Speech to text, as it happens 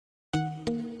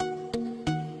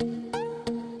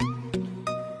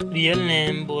Real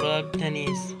name Burak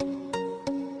Deniz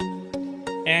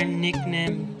and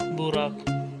nickname Burak.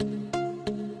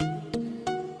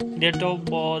 Date of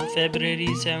birth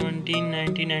February 17,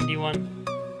 1991.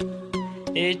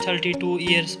 Age 32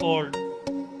 years old.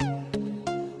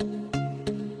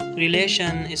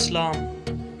 Relation Islam.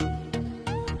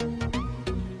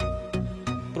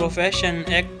 Profession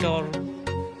actor,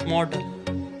 model.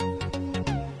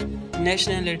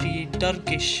 Nationality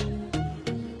Turkish.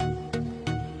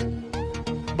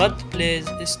 Birthplace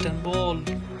Istanbul,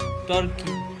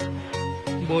 Turkey.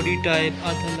 Body type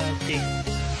athletic.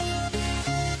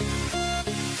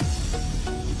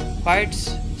 Height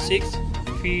 6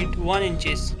 feet 1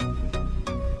 inches.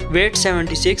 Weight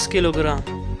 76 kilogram.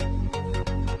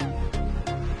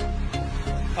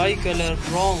 Eye color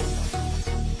brown.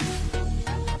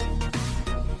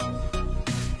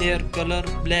 Hair color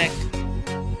black.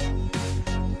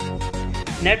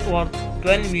 Net worth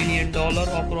 $12 million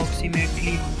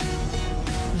approximately.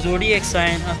 Zodiac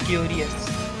sign Aquarius.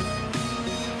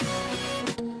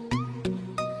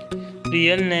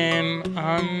 Real name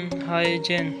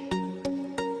Hwasa.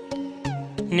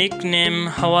 Nickname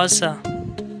Hwasa.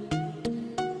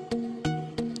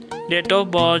 Date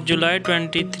of birth July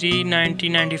 23,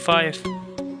 1995.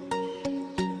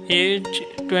 Age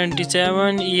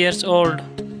 27 years old.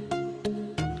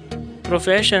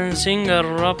 Profession singer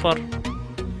rapper.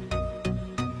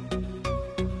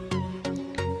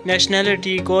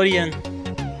 Nationality Korean.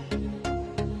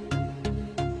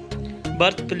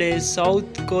 Birthplace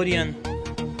South Korean.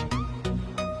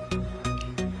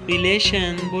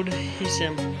 Relation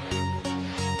Buddhism.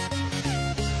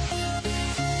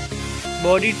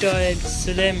 Body type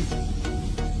slim.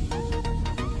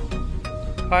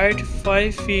 Height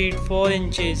 5 feet 4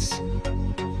 inches.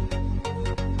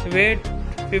 Weight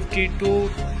 52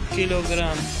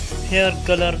 kilogram. Hair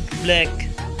color black.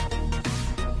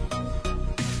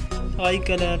 Eye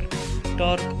color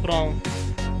dark brown.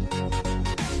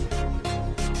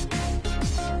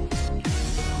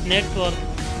 Net worth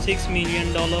 $6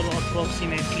 million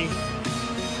approximately.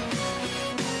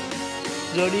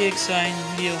 Zodiac sign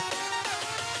Leo.